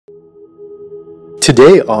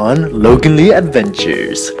Today on Logan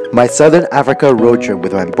Adventures, my Southern Africa road trip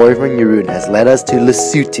with my boyfriend Jeroen has led us to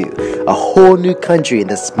Lesotho, a whole new country in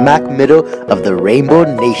the smack middle of the Rainbow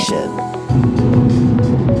Nation.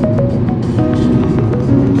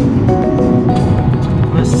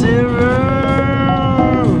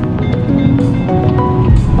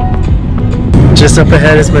 Just up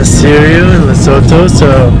ahead is MASERU in Lesotho,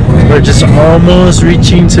 so we're just almost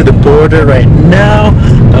reaching to the border right now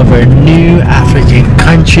of our new African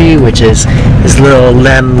country, which is this little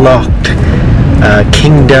landlocked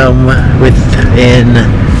kingdom within,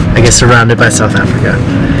 I guess, surrounded by South Africa.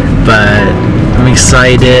 But I'm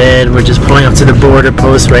excited. We're just pulling up to the border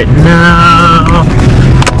post right now.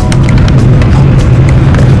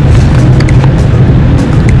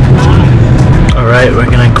 Alright, we're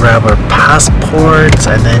gonna grab our passports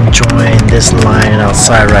and then join this line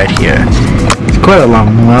outside right here. It's quite a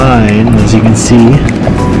long line, as you can see.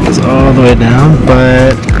 It's all the way down,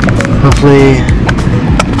 but hopefully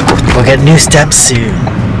we'll get new stamps soon.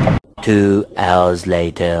 2 hours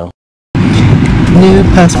later. New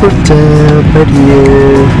passport stamp right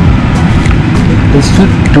here.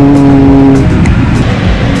 Lesotho.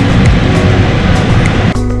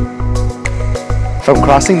 From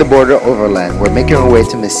crossing the border overland, we're making our way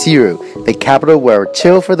to MASERU, the capital where we'll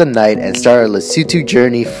chill for the night and start our Lesotho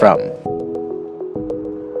journey from.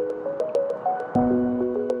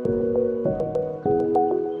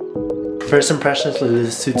 First impressions of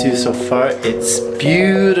Lesotho so far, it's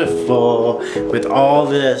beautiful with all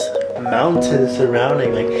this mountains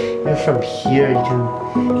surrounding. Like even from here you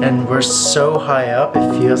can, and we're so high up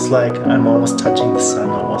it feels like I'm almost touching the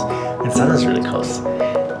sun almost. And the sun is really close.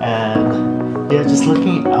 And yeah, just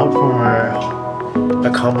looking out from our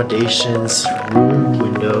accommodations room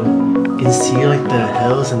window, you can see like the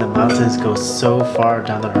hills and the mountains go so far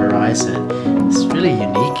down the horizon. It's really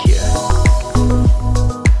unique here.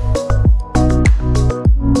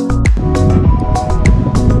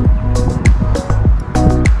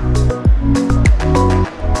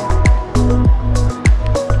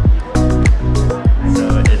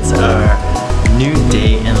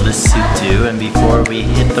 And before we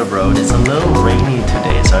hit the road, it's a little rainy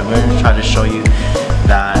today, so I'm going to try to show you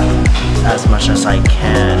that as much as I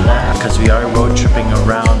can, because we are road tripping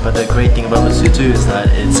around. But the great thing about Lesotho is that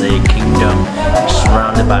it's a kingdom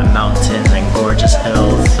surrounded by mountains and gorgeous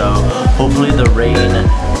hills, so hopefully the rain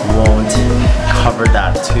won't cover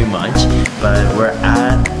that too much. But we're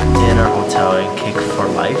in our hotel in Kick for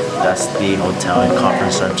Life. That's the hotel and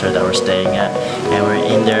conference center that we're staying at, and we're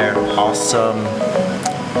in their awesome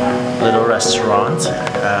little restaurant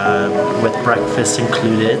with breakfast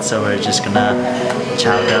included, so we're just gonna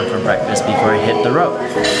chow down for breakfast before we hit the road.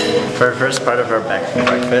 For the first part of our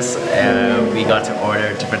breakfast, we got to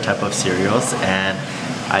order different type of cereals, and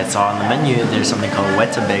I saw on the menu there's something called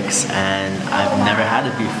Weetabix, and I've never had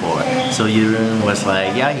it before. So Jeroen was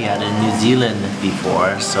like, yeah, he had it in New Zealand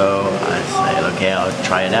before, so I said, okay, I'll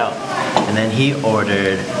try it out. And then he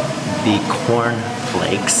ordered the corn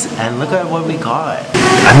flakes, and look at what we got.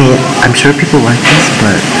 I mean, I'm sure people like this,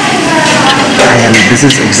 but this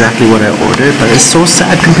is exactly what I ordered, but it's so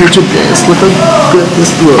sad compared to this. Look how good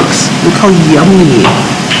this looks. Look how yummy.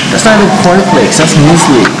 That's not even cornflakes, that's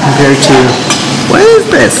muesli compared to, what is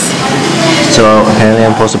this? So apparently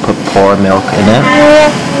I'm supposed to put pour milk in it.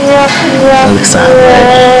 That looks sad,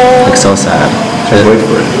 right? It looks so sad. Should I wait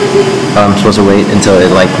for it? I'm supposed to wait until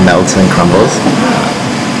it like melts and crumbles.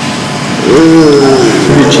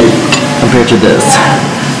 Compared to this.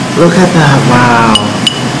 Look at that, wow.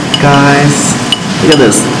 Guys, look at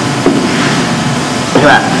this. Look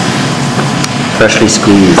at that. Freshly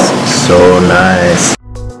squeezed, so nice.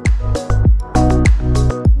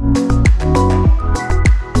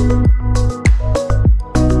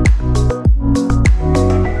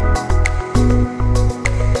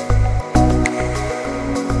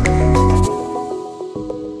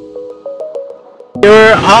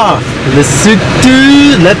 We're off!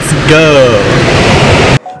 Lesotho, let's go!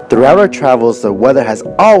 Throughout our travels, the weather has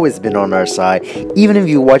always been on our side. Even if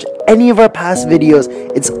you watch any of our past videos,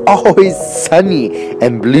 it's always sunny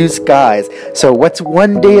and blue skies. So what's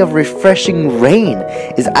one day of refreshing rain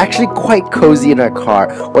is actually quite cozy in our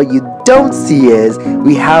car. What you don't see is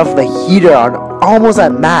we have the heater on almost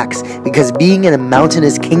at max, because being in a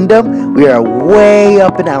mountainous kingdom, we are way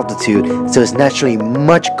up in altitude, so it's naturally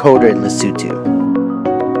much colder in Lesotho.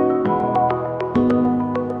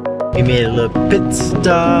 We made a little pit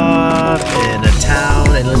stop in a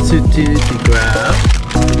town in Lesotho to grab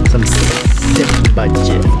some simba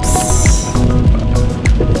chips.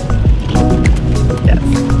 Yes.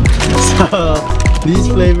 So these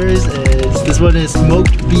flavors is, this one is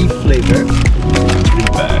smoked beef flavor.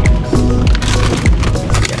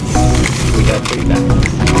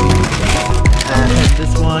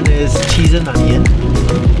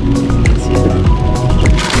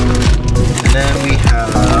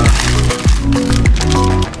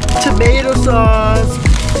 sauce,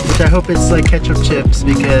 which I hope it's like ketchup chips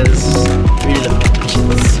because I really love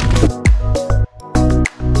chips.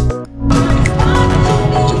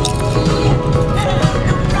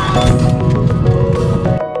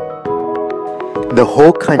 The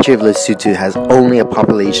whole country of Lesotho has only a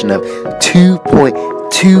population of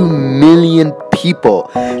 2.2 million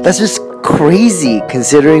people. That's just crazy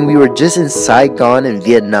considering we were just in Saigon in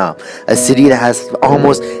Vietnam, a city that has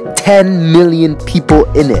almost 10 million people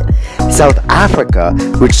in it. South Africa,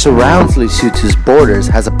 which surrounds Lesotho's borders,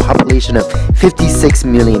 has a population of 56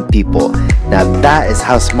 million people. Now that is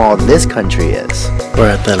how small this country is. We're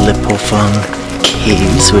at the LIPHOFUNG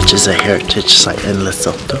caves, which is a heritage site in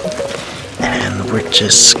Lesotho. And we're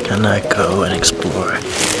just gonna go and explore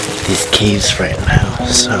these caves right now.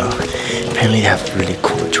 So apparently they have really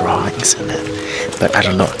cool drawings in it, but I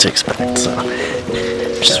don't know what to expect, so I'm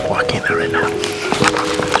just walking there right now.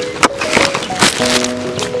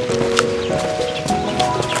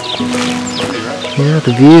 Yeah,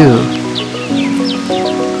 the view.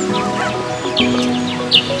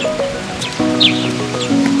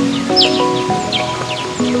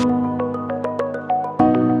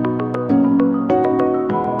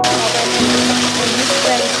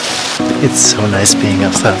 It's so nice being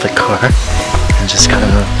outside of the car and just kind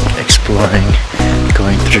of exploring,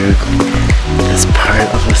 going through this part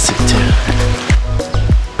of Lesotho.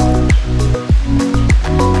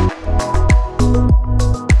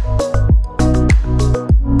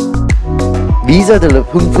 These are the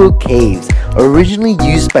LIPHOFUNG caves, originally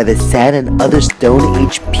used by the San and other Stone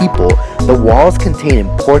Age people. The walls contain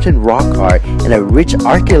important rock art and a rich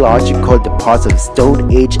archaeological deposit of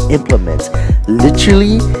Stone Age implements.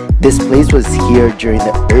 Literally, this place was here during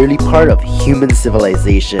the early part of human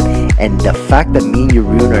civilization, and the fact that me and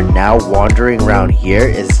Jeroen are now wandering around here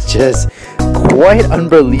is just quite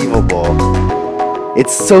unbelievable.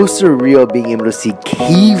 It's so surreal being able to see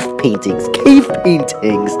cave paintings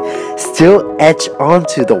still etched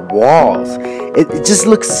onto the walls. It just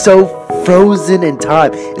looks so frozen in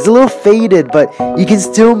time. It's a little faded, but you can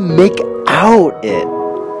still make out it.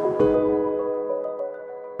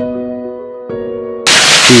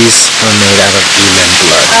 These are made out of human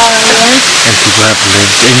blood. And people have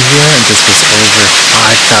lived in here, and this was over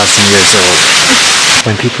 5,000 years old.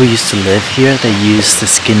 When people used to live here, they used the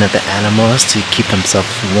skin of the animals to keep themselves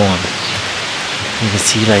warm. You can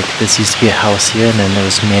see like this used to be a house here, and then it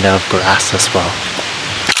was made out of grass as well.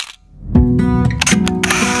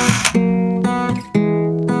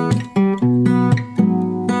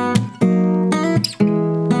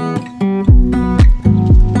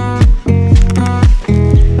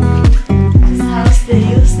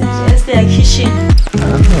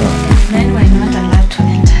 Men were not allowed to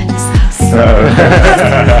enter this house.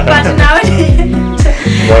 But now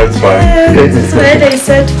That's fine. this is where they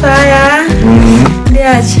set fire. There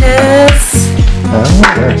are chairs.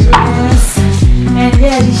 Yes. And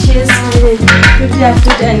there are dishes where they put their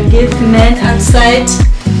food and give men outside.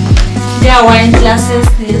 There are wine glasses.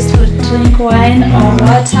 They used to drink wine or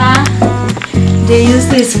water. They use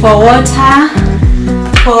this for water,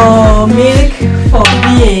 for milk, for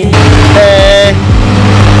beer. Hey!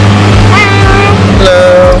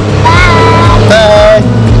 Hello! Bye!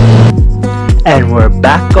 And we're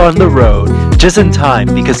back on the road, just in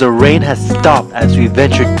time because the rain has stopped as we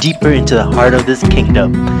venture deeper into the heart of this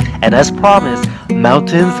kingdom. And as promised,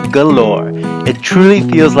 mountains galore. It truly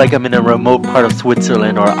feels like I'm in a remote part of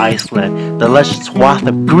Switzerland or Iceland. The lush swath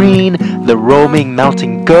of green, the roaming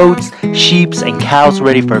mountain goats, sheep and cows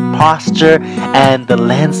ready for pasture, and the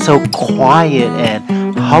land so quiet and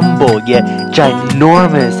humble yet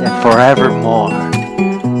ginormous and forevermore.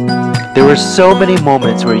 There were so many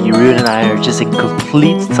moments where Jeroen and I are just in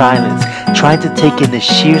complete silence, trying to take in the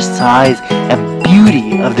sheer size and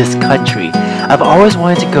beauty of this country. I've always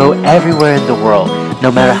wanted to go everywhere in the world,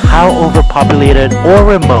 no matter how overpopulated or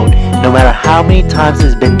remote, no matter how many times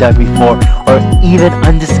it's been done before, or even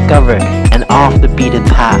undiscovered and off the beaten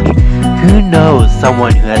path. Who knows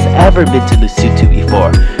someone who has ever been to Lesotho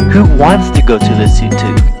before? Who wants to go to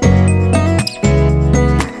Lesotho?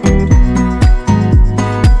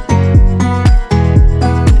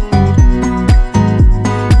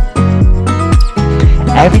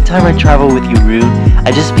 Every time I travel with Jeroen,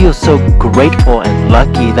 I just feel so grateful and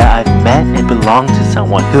lucky that I've met and belong to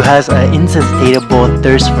someone who has an insatiable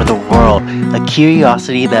thirst for the world, a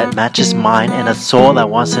curiosity that matches mine, and a soul that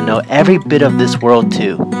wants to know every bit of this world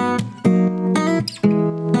too.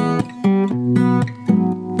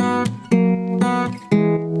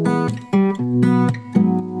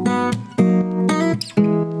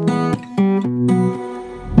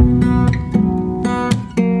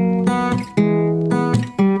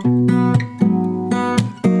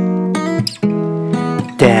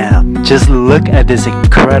 just look at this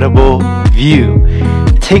incredible view.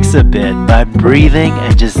 It takes a bit, but I'm breathing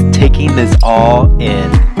and just taking this all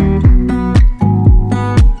in.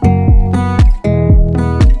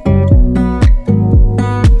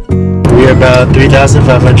 We're about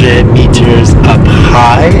 3,500 meters up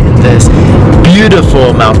high in this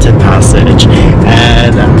beautiful mountain passage,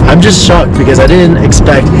 and I'm just shocked because I didn't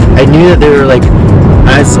expect. I knew that they were like,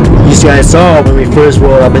 as you guys saw when we first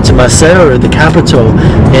rolled up into MASERU, the capital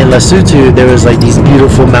in Lesotho, there was like these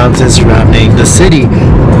beautiful mountains surrounding the city,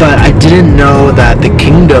 but I didn't know that the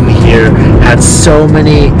kingdom here had so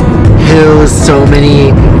many hills, so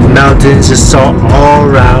many mountains just all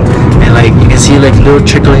around, and like you can see like little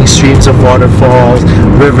trickling streams of waterfalls,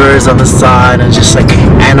 rivers on the side, and just like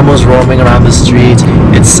animals roaming around the streets.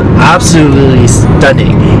 It's absolutely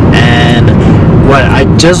stunning. And what I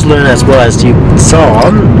just learned, as well as you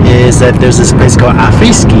saw, is that there's this place called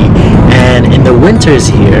Afriski, and in the winters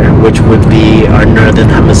here, which would be our northern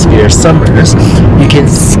hemisphere summers, you can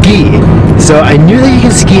ski. So I knew that you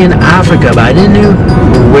can ski in Africa, but I didn't know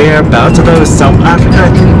whereabouts. I thought it was South Africa. I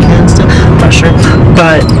think you can still, I'm not sure.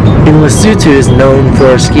 But in Lesotho is known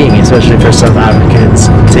for skiing, especially for South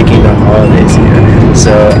Africans taking their holidays here.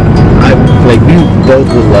 So we both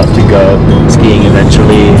would love to go skiing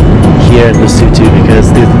eventually here in Lesotho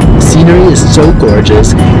because the scenery is so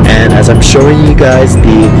gorgeous. And as I'm showing you guys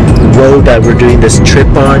the road that we're doing this trip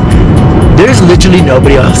on, there's literally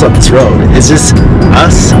nobody else on this road. It's just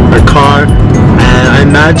us, our car, and I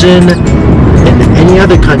imagine in any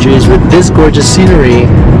other countries with this gorgeous scenery,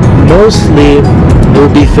 mostly it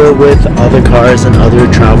would be filled with other cars and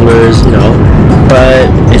other travelers, you know, but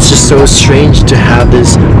it's just so strange to have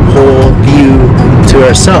this whole view to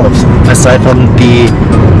ourselves, aside from the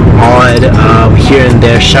odd here and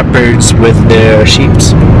there shepherds with their sheep.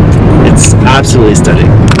 It's absolutely stunning.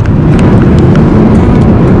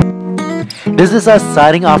 This is us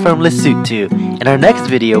signing off from Lesotho. In our next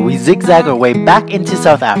video, we zigzag our way back into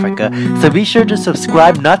South Africa, so be sure to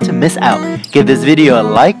subscribe not to miss out. Give this video a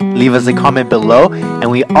like, leave us a comment below,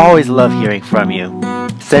 and we always love hearing from you.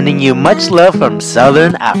 Sending you much love from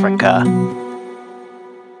Southern Africa.